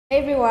Hey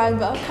everyone,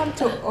 welcome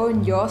to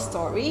Own Your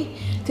Story.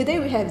 Today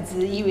we have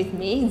Zi with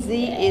me.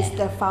 Zi is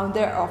the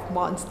founder of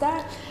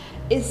Monster.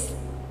 It's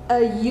a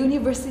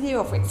university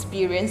of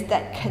experience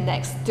that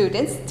connects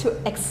students to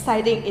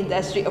exciting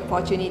industry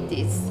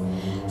opportunities.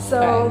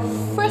 So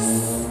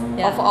first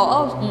of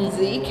all,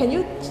 Zi, can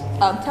you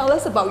tell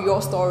us about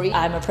your story?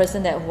 I'm a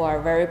person who are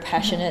very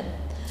passionate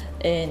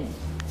in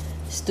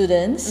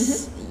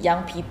students,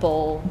 young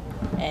people,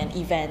 and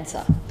events.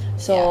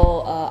 So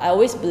I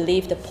always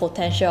believe the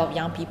potential of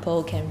young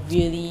people can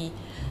really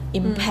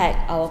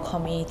impact our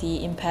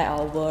community, impact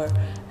our world.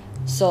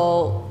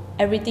 So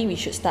everything we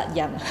should start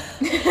young.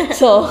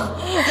 so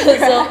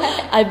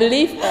I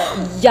believe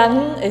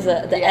young is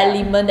the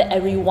element that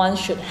everyone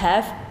should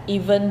have,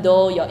 even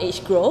though your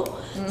age grow.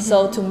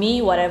 So to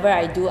me, whatever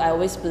I do, I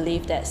always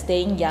believe that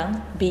staying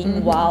young,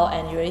 being wild,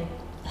 and you really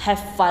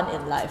have fun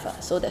in life.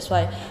 So that's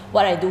why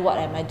what I do, what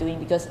am I doing?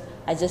 Because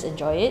I just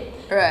enjoy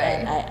it,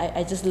 and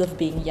I just love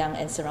being young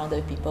and surrounded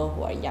with people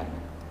who are young.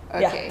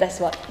 Okay. Yeah, that's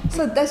what.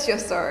 So that's your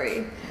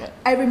story.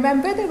 I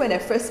remember that when I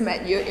first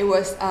met you, it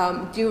was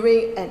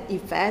during an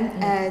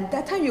event, and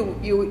that time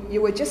you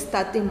were just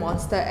starting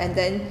Monster, and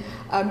then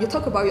you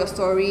talk about your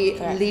story,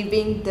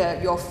 leaving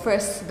your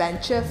first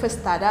venture,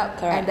 first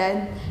startup, and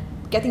then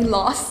getting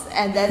lost,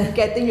 and then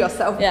getting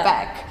yourself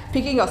back,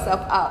 picking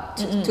yourself up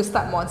to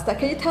start Monster.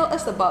 Can you tell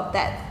us about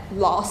that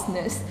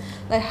lostness?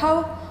 Like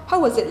how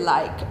was it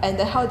like, and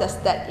then how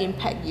does that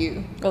impact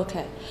you?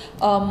 Okay,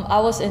 I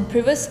was in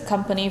previous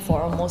company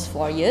for almost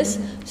 4 years,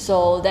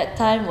 so that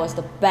time was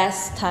the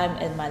best time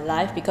in my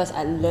life because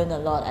I learned a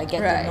lot. I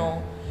get to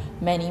know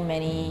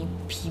many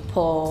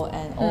people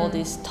and all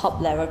these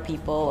top level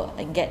people,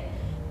 and get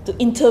to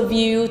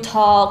interview,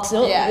 talks.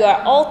 You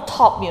are all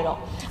top,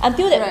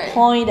 until that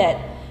point that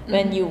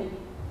when you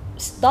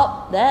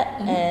stop that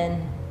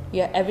and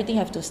everything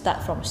have to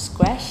start from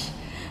scratch.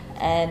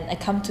 And I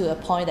come to a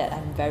point that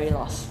I'm very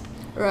lost.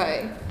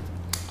 Right.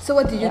 So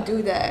what did you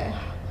do there?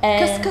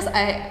 Because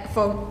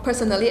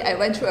personally, I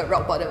went through a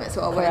rock bottom as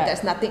well, where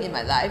there's nothing in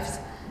my life.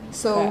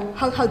 So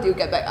how do you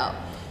get back up?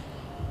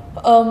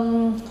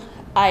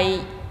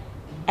 I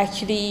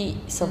actually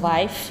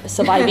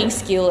surviving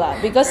skill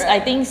because I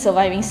think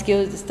surviving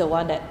skill is the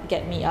one that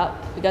get me up,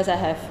 because I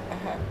have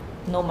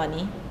no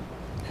money.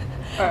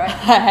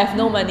 I have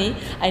no money.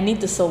 I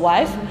need to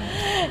survive,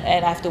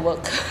 and I have to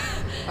work.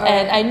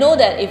 And I know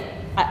that if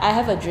I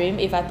have a dream,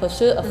 if I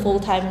pursue a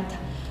full-time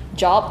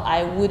job,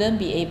 I wouldn't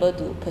be able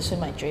to pursue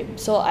my dream.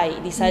 So I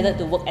decided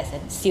to work as a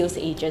sales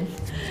agent.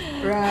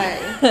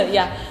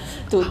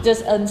 To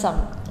just earn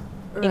some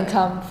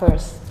income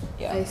first.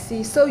 I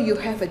see. So you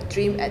have a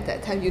dream at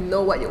that time, you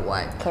know what you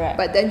want. Correct.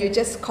 But then you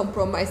just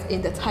compromise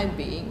in the time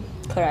being.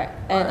 Correct.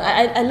 And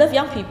I love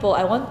young people.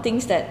 I want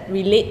things that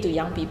relate to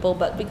young people.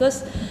 But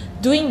because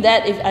doing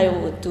that, if I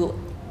were to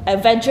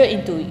venture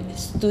into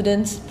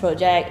students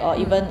project or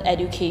even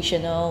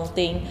educational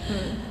thing,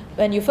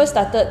 when you first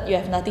started, you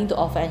have nothing to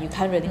offer and you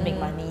can't really make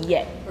money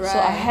yet. So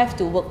I have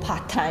to work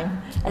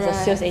part-time as a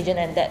sales agent,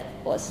 and that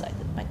was like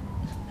my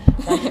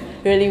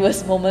really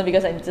worst moment,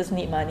 because I just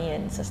need money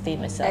and sustain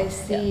myself. I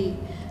see.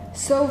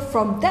 So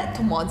from that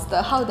to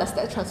Monster, how does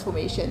that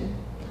transformation,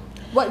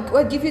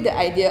 what give you the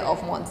idea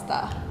of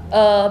Monster?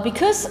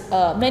 Because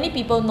many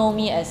people know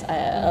me as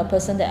a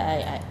person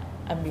that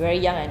I'm very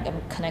young and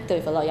I'm connected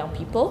with a lot of young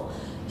people.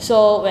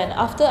 So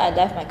after I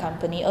left my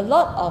company, a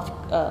lot of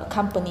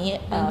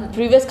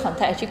previous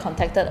actually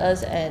contacted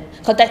us and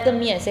contacted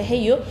me and said, hey,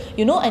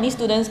 you know any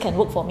students can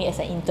work for me as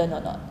an intern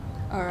or not?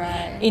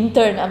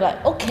 Intern. I'm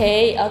like,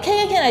 okay,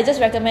 can I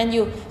just recommend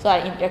you? So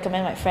I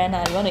recommend my friend,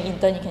 you want to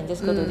intern, you can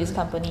just go to this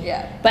company.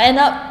 But end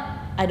up,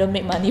 I don't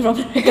make money from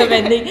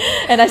recommending,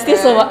 and I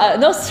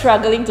still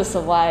struggling to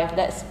survive.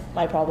 That's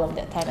my problem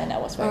that time, and I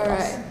was very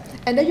lost.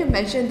 And then you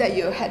mentioned that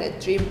you had a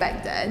dream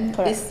back then.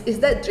 Is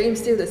that dream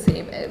still the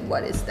same, and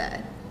what is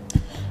that?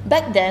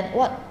 Back then,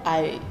 what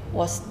I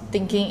was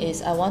thinking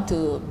is I want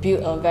to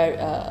build a very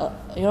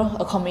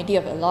a community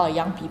of a lot of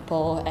young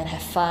people and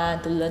have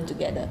fun to learn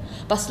together.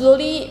 But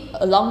slowly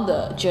along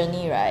the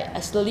journey, I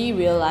slowly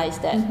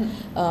realized that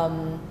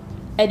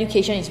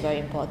education is very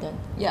important.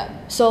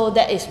 So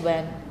that is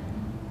when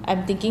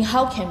I'm thinking,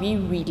 how can we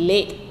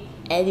relate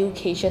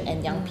education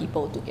and young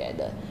people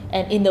together,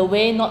 and in the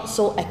way not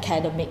so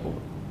academic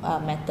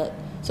method.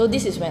 So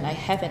this is when I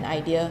have an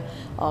idea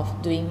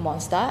of doing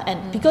Monster,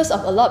 and because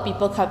of a lot of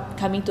people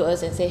coming to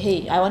us and say,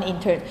 hey, I want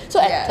intern.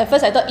 So at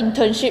first I thought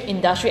internship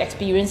industry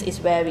experience is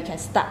where we can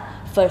start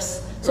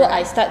first. So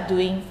I start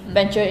doing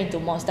venture into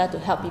Monster to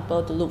help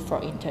people to look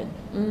for intern.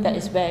 That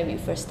is where we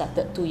first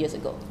started 2 years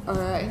ago.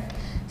 Alright.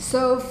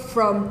 So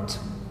from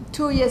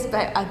 2 years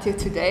back until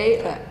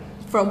today,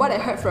 from what I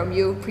heard from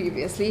you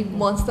previously,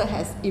 Monster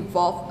has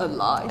evolved a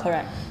lot.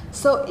 Correct.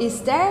 So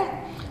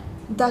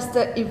does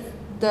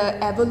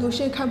the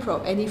evolution come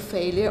from any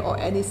failure or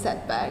any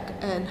setback,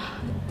 and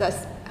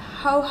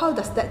how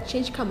does that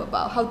change come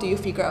about? How do you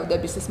figure out the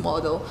business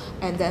model,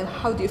 and then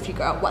how do you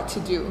figure out what to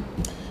do?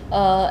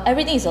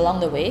 Everything is along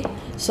the way.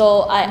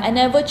 So I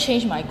never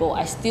changed my goal.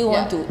 I still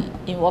want to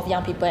involve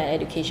young people and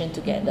education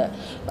together.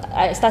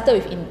 I started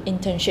with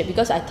internship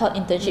because I thought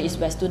internship is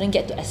where students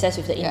get to access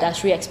with the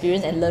industry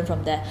experience and learn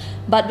from there.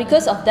 But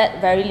because of that,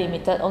 very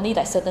limited, only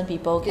like certain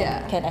people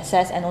can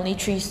access, and only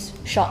 3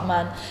 short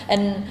months.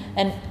 And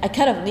I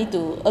kind of need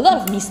to, a lot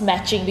of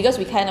mismatching, because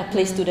we kind of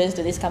place students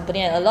to this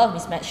company, and a lot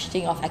of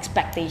mismatching of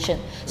expectation.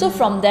 So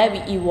from there we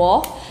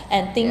evolve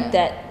and think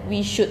that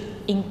we should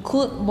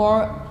include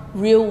more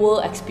real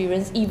world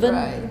experience even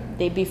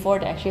before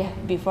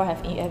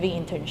having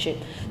internship.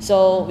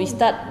 So we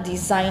start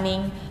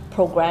designing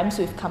programs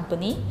with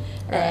company,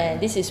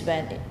 and this is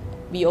when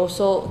we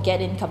also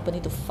get in company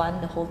to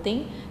fund the whole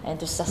thing and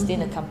to sustain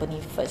the company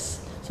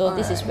first. So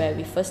this is where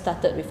we first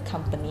started with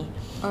company.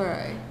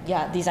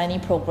 Designing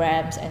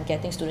programs and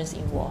getting students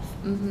involved.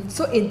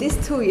 So in these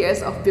 2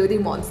 years of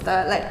building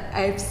Monster, like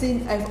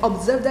I've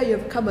observed that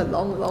you've come a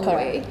long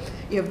way.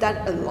 You've done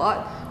a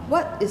lot.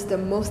 What is the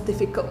most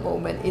difficult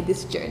moment in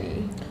this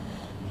journey?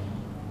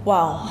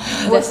 Wow.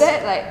 Was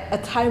there like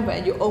a time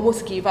when you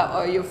almost give up,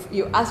 or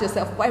you ask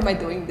yourself, why am I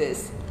doing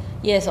this?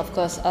 Yes, of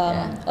course.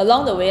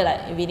 Along the way,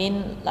 like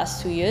within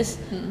last 2 years,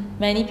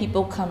 many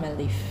people come and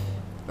leave.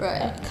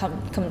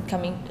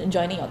 Coming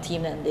joining your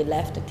team, and they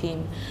left the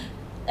team,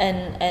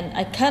 and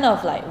I kind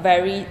of like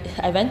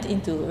I went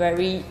into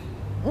very,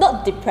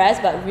 not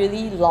depressed, but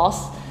really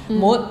lost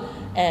mood,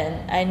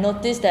 and I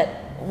noticed that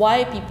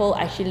why people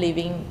actually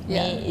leaving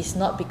me is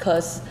not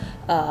because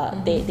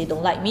they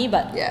don't like me,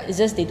 but it's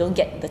just they don't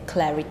get the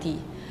clarity.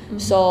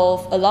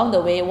 So along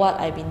the way, what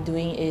I've been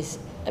doing is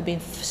I've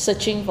been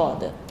searching for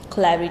the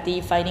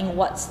clarity, finding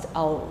what's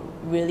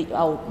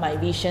my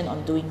vision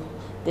on doing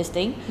this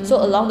thing.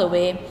 So along the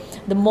way,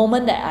 the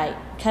moment that I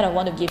kind of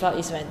want to give up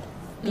is when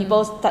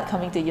people start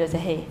coming to you and say,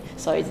 hey,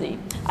 sorry,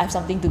 I have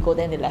something to go,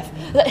 then they left.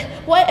 Like,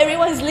 why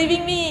everyone is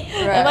leaving me?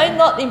 Am I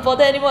not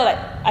important anymore? Like,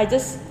 I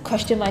just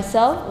question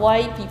myself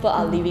why people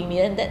are leaving me,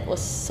 and that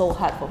was so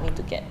hard for me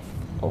to get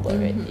over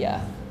it.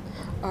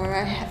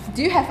 Alright.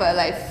 Do you have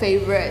a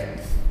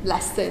favorite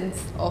lessons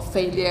or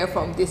failure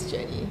from this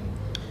journey?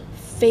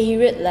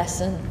 Favorite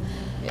lesson?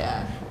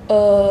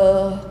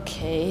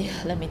 Okay,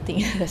 let me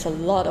think. There's a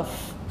lot of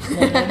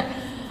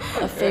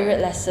a favorite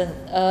lesson.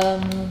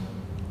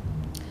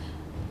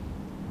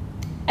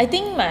 I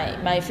think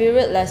my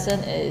favorite lesson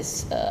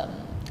is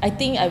I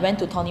think I went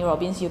to Tony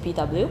Robbins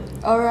UPW.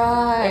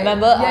 Alright.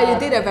 Remember? Yeah, you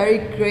did a very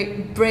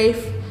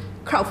brave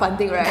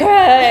crowdfunding, right?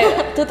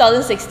 Correct.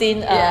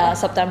 2016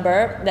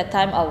 September. That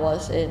time I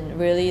was in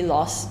really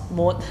lost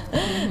mode.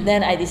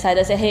 Then I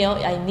decided, say, hey,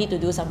 I need to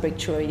do some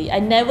breakthrough already. I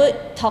never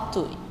talked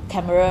to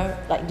camera,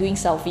 like doing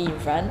selfie in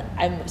front.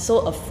 I'm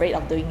so afraid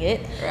of doing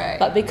it.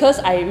 But because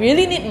I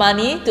really need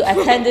money to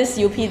attend this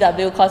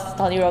UPW course,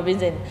 Tony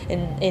Robbins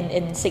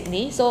in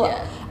Sydney, so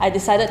I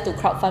decided to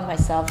crowdfund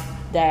myself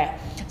there.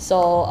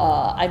 So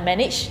I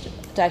managed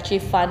to actually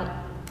fund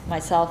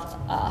myself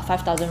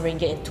 5,000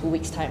 ringgit in 2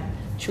 weeks time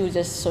through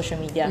just social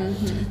media.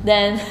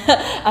 Then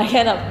I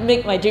kind of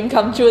make my dream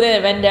come true.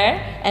 Then I went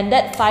there, and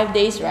that 5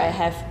 days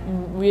have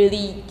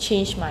really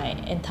changed my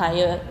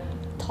entire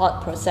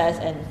thought process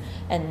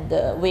and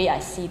the way I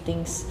see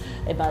things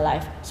in my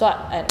life. So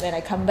when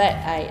I come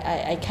back,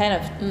 I kind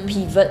of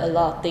pivot a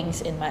lot of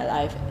things in my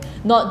life,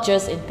 not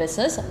just in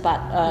business, but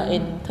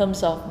in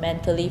terms of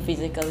mentally,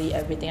 physically,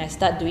 everything. I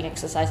start doing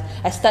exercise,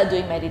 I start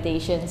doing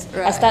meditations,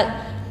 I start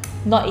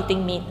not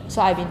eating meat.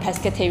 So I've been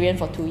pescatarian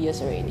for 2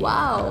 years already.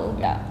 Wow.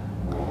 Yeah.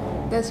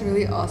 That's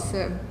really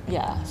awesome.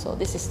 Yeah, so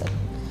this is the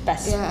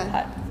best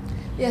part.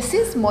 Yeah,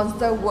 since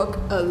Monster work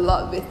a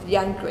lot with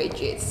young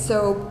graduates,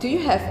 so do you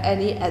have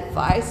any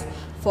advice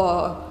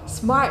for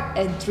smart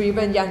and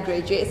driven young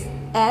graduates?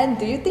 And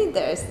do you think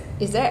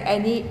is there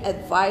any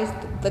advice,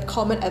 the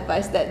common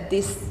advice that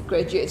these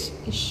graduates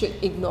should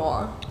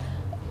ignore?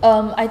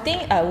 I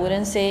think I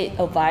wouldn't say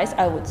advice.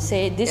 I would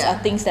say these are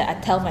things that I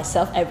tell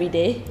myself every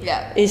day.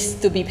 Is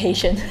to be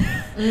patient.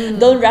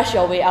 Don't rush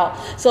your way out.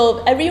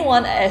 So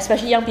everyone,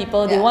 especially young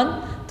people, they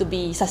want to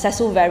be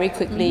successful very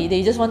quickly.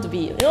 They just want to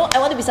be, I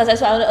want to be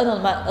successful. I want to earn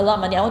a lot of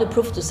money. I want to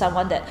prove to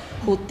someone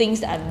who thinks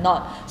that I'm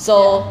not.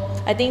 So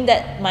I think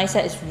that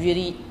mindset is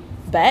really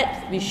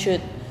bad. We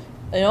should,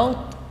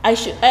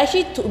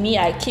 to me,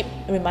 I keep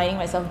reminding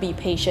myself, be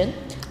patient.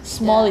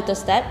 Small little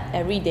step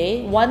every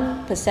day,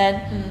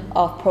 1%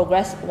 of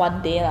progress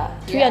one day.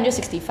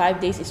 365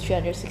 days is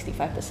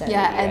 365%.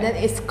 And then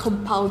it's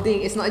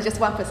compounding. It's not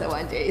just 1%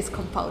 one day, it's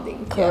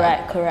compounding.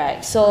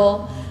 Correct.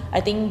 So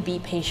I think be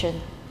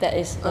patient. That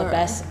is the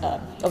best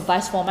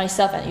advice for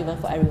myself and even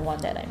for everyone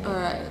that I meet.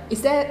 Alright.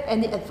 Is there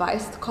any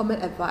advice,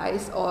 common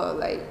advice, or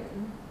like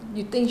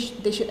you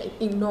think they should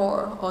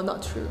ignore or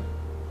not true?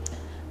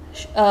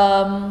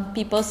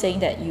 People saying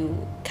that you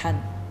can't.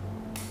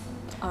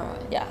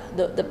 Alright. Yeah,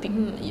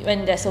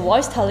 when there's a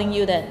voice telling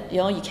you that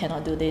you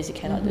cannot do this, you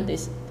cannot do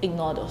this,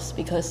 ignore those,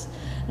 because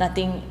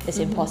nothing is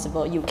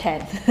impossible. You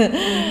can.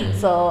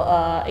 So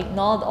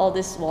ignore all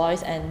this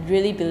voice and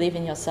really believe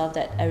in yourself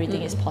that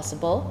everything is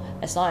possible,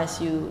 as long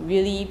as you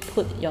really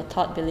put your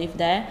thought belief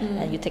there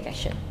and you take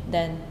action.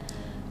 Then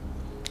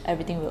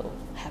everything will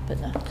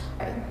happen.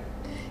 Right.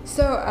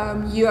 So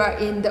you are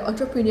in the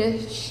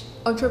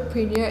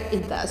entrepreneur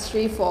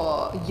industry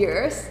for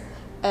years,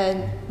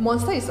 and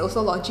Monster is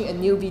also launching a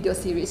new video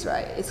series,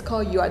 right? It's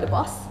called You Are the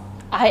Boss.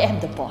 I am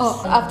the boss.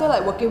 Oh, after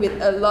like working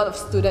with a lot of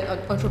student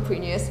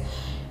entrepreneurs,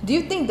 do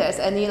you think there's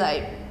any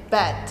like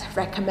bad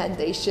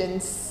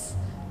recommendations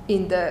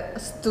in the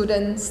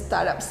student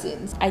startup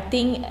scene? I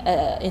think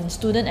in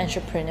student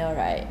entrepreneur,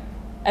 right,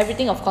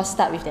 everything of course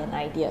start with an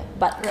idea,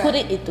 but put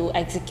it into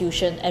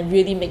execution and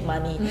really make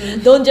money.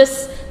 Don't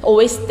just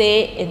always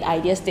stay in the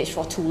idea stage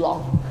for too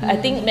long. I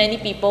think many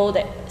people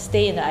that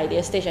stay in the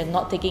idea stage and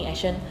not taking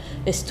action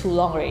is too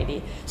long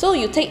already. So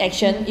you take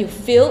action, you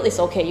feel it's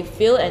okay, you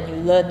feel and you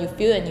learn, you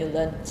feel and you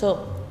learn.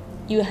 So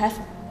you have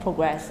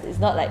progress. It's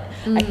not like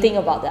I think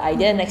about the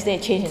idea, next day I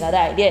change another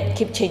idea and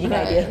keep changing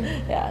idea.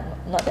 Yeah,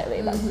 not that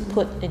way, but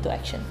put into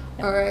action.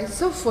 Yeah. Alright,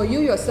 so for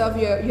you yourself,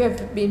 you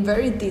have been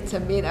very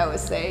determined, I would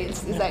say.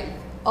 It's like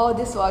all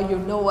this while you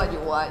know what you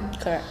want.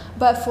 Correct.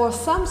 But for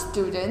some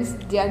students,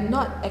 they are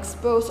not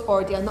exposed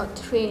or they are not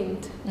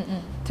trained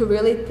to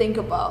really think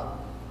about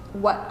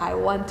what I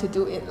want to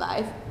do in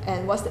life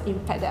and what's the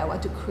impact that I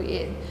want to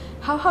create.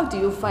 How do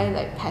you find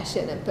like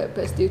passion and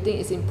purpose? Do you think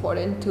it's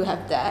important to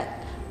have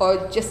that,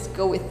 or just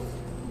go with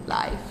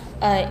life?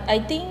 I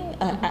think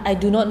I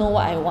do not know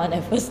what I want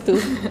at first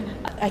too.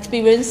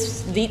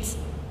 Experience leads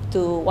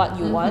to what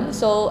you want,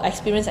 so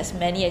experience as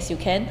many as you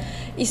can.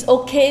 It's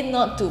okay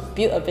not to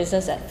build a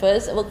business at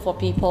first. Work for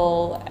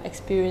people,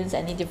 experience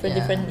any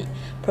different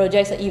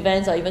projects or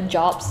events or even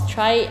jobs.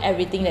 Try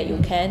everything that you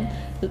can,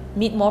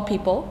 meet more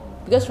people,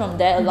 because from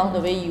there along the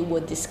way you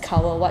will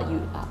discover what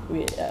you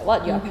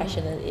are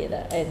passionate in,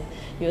 and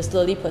you will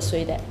slowly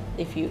persuade that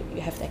if you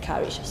have that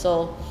courage.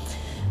 So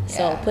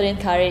put in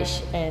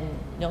courage and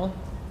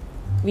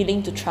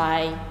willing to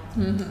try,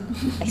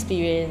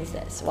 experience.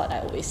 That's what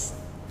I always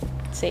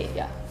say.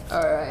 Yeah.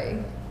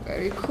 Alright,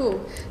 very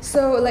cool.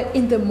 So like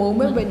in the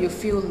moment when you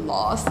feel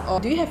lost, or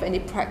do you have any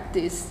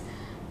practice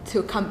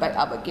to come back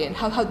up again?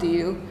 How do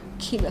you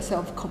keep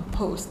yourself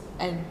composed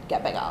and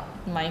get back up?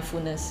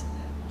 Mindfulness.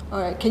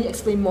 Alright, can you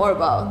explain more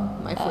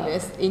about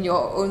mindfulness in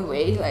your own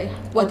way? Like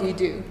what do you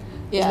do?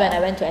 Is when I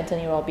went to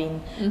Anthony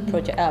Robbins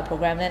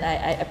program, then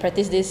I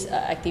practiced this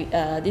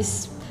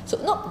so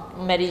not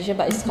meditation,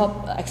 but it's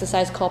called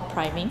exercise called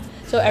priming.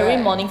 So every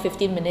morning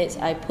 15 minutes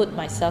I put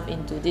myself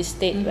into this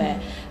state where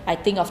I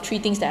think of 3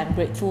 things that I'm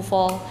grateful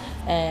for,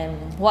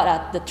 and what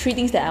are the 3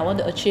 things that I want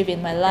to achieve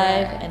in my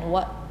life, and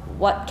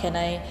what can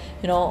I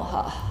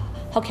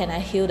how can I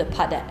heal the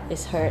part that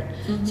is hurt.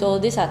 So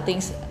these are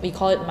things, we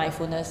call it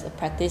mindfulness, a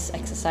practice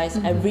exercise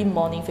every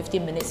morning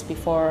 15 minutes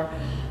before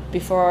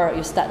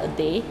you start a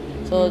day.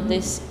 So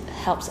this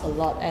helps a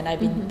lot, and I've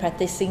been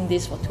practicing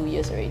this for 2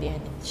 years already,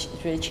 and it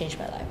really changed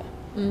my life.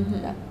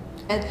 Yeah.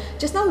 And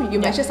just now you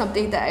mentioned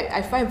something that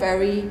I find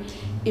very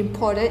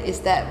important,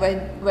 is that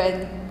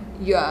when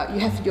you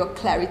have your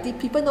clarity,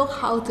 people know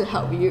how to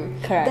help you.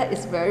 Correct. That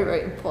is very,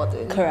 very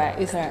important. Correct.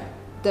 It's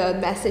the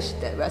message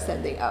that we're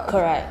sending out.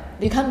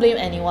 Correct. You can't blame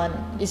anyone.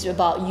 It's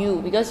about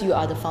you, because you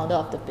are the founder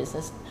of the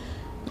business.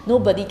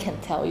 Nobody can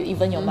tell you,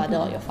 even your mother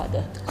or your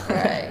father.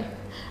 Right.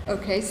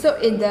 Okay, so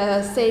in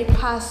the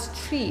past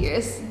 3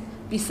 years,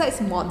 besides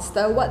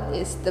Monster, what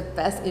is the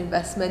best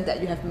investment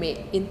that you have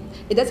made?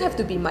 It doesn't have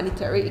to be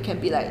monetary, it can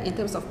be like in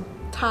terms of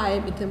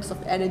time, in terms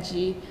of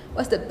energy.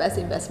 What's the best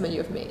investment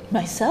you've made?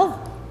 Myself.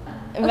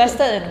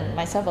 Invested in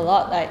myself a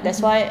lot. Like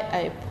that's why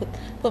I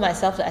put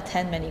myself to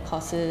attend many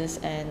courses,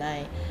 and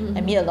I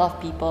meet a lot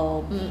of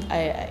people.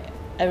 I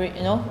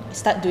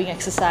start doing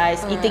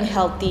exercise, eating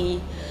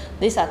healthy.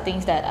 These are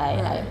things that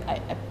I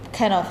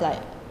kind of like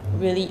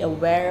really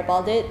aware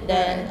about it.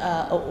 Then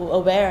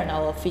aware on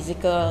our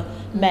physical,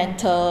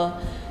 mental.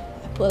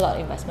 I put a lot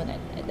of investment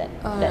in that.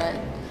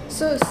 Alright.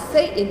 So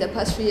say in the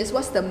past 3 years,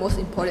 what's the most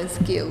important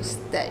skills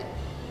that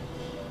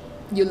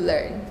you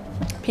learn?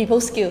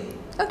 People skill.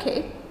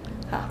 Okay.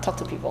 Talk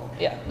to people.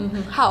 Yeah.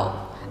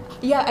 How?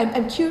 Yeah,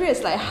 I'm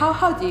curious. Like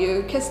how do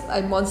you? Because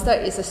Monster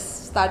is a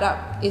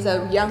startup, is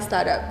a young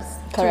startup.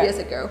 2 years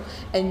ago,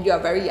 and you are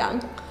very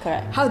young.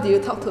 Correct. How do you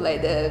talk to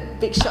like the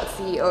big shot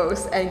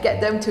CEOs and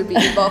get them to be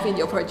involved in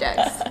your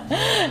projects?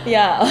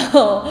 Yeah,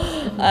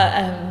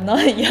 I'm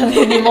not young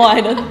anymore. I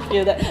don't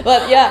feel that,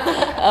 but yeah,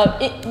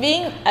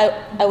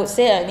 I would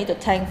say I need to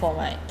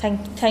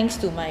thanks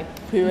to my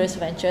previous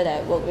venture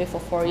that I worked with for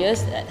 4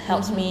 years. That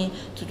helps me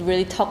to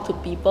really talk to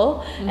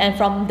people, and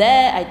from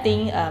there I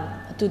think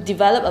to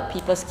develop a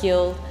people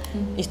skill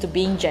is to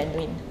being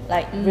genuine,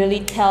 like really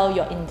tell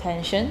your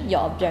intention,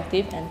 your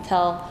objective, and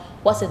tell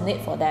what's in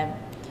it for them.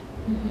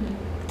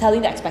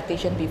 Telling the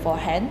expectation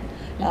beforehand,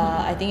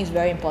 I think is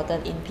very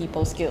important in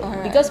people skill,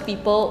 because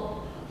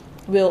people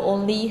will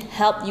only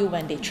help you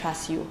when they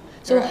trust you.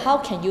 So Right. how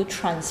can you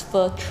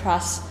transfer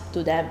trust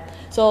to them?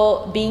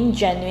 So being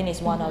genuine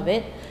is one of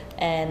it,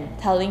 and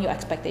telling your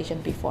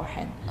expectation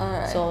beforehand.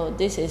 Alright. So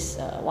this is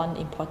one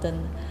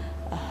important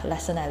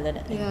lesson I learned.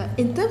 I think. Yeah.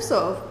 In terms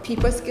of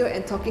people skill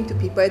and talking to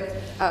people,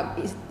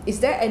 is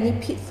there any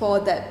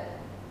pitfall that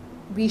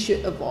we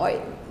should avoid?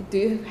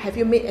 Have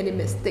you made any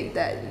mistake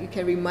that you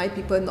can remind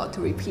people not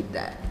to repeat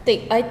that?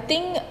 I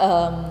think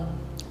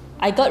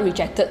I got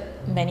rejected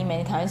many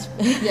times.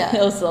 Yeah.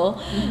 Also,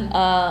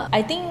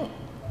 I think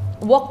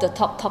walk the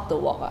talk the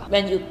walk.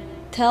 When you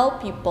tell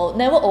people,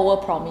 never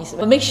overpromise,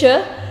 but make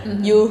sure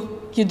you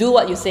do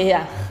what you say.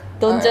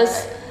 Don't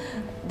just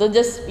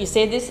you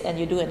say this and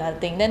you do another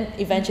thing. Then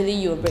eventually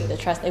you will break the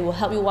trust. It will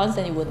help you once,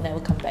 then you will never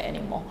come back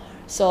anymore.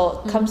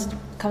 So comes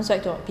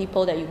back to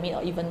people that you meet,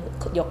 or even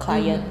your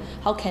client.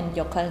 How can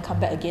your client come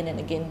back again and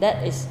again?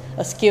 That is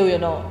a skill, you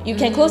know. You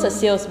can close a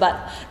sales, but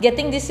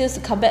getting this sales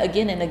to come back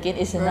again and again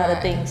is another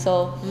Right. thing.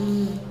 So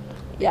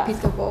yeah,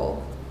 Repeatable.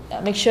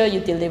 make sure you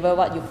deliver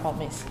what you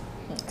promise.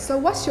 So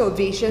what's your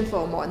vision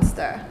for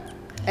Monster?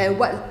 And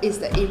what is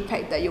the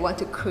impact that you want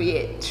to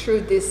create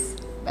through this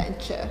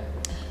venture?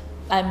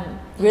 I'm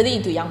really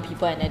into young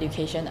people and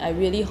education. I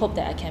really hope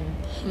that I can,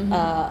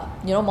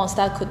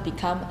 Monster could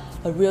become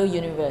a real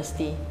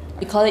university.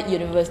 We call it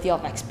University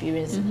of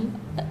Experience,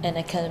 an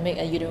academic,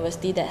 a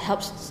university that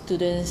helps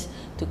students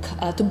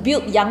to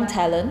build young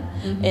talent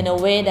in a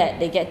way that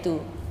they get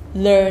to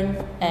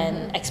learn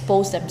and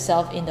expose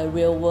themselves in the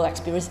real world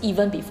experience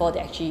even before they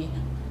actually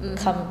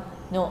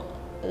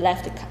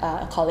left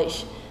the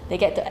college. They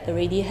get to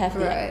already have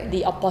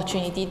the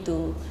opportunity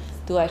to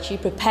actually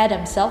prepare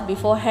themselves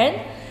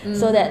beforehand,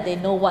 so that they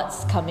know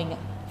what's coming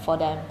for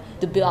them,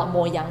 to build up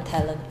more young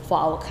talent for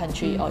our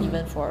country or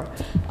even for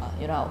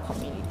our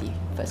community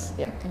first.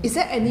 Yeah. Is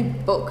there any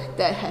book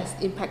that has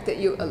impacted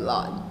you a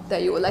lot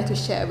that you would like to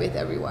share with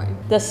everyone?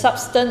 The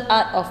Substance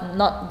Art of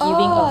Not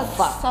Giving a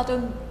Fuck.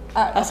 Subtle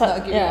Art of Not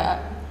Giving yeah. a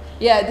Fuck.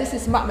 Yeah, this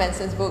is Mark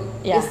Manson's book.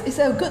 Yeah. It's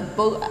a good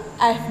book.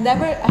 I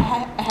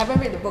haven't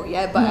read the book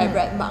yet, but I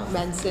read Mark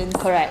Manson's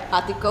Correct.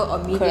 article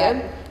on Medium.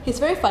 Correct. He's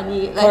very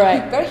funny,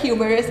 Correct. very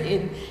humorous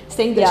in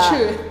saying the Yeah.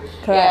 truth.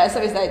 Correct. Yeah, so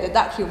it's like the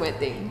dark humor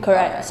thing.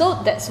 Correct. So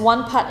that's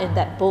one part in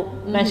that book.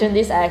 Mentioned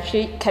this, I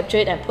actually captured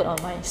it and put on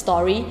my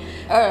story.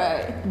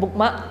 Alright.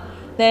 Bookmark.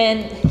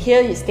 Then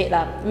here he states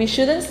we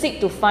shouldn't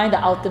seek to find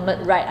the ultimate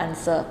right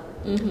answer.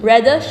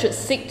 Rather should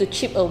seek to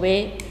chip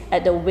away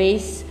at the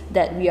ways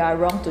that we are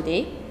wrong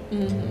today,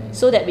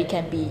 so that we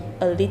can be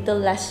a little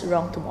less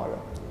wrong tomorrow.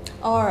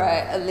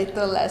 Alright, a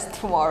little less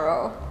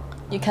tomorrow.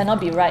 You cannot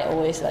be right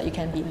always, but you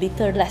can be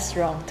little less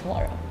wrong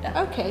tomorrow.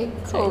 Yeah. Okay,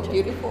 Very cool, true.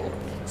 beautiful.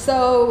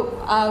 So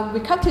we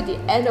come to the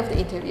end of the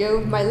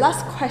interview. My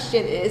last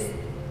question is,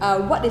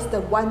 what is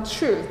the one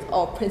truth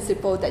or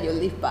principle that you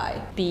live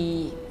by?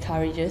 Be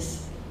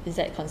courageous. Is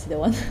that considered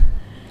one?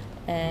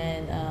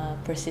 And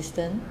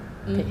persistent.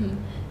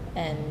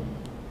 And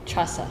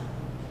trust.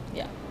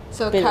 Yeah.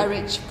 So Build.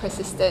 courage,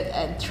 persistence,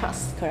 and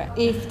trust. Correct.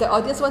 If the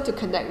audience want to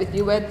connect with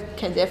you, where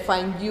can they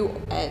find you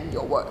and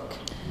your work?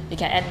 You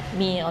can add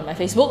me on my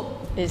Facebook.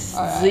 It's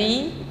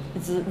Alright.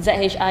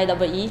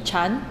 ZHIEE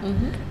Chan.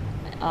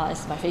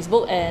 It's my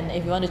Facebook. And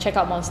if you want to check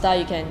out Monster,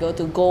 you can go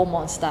to Go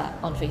Monster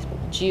on Facebook.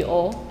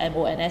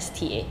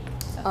 GOMONSTA.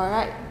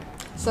 Alright.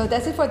 So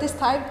that's it for this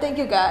time. Thank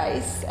you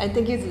guys. And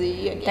thank you,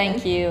 Z, again.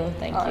 Thank you.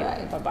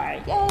 Alright. Bye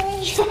bye. Yay!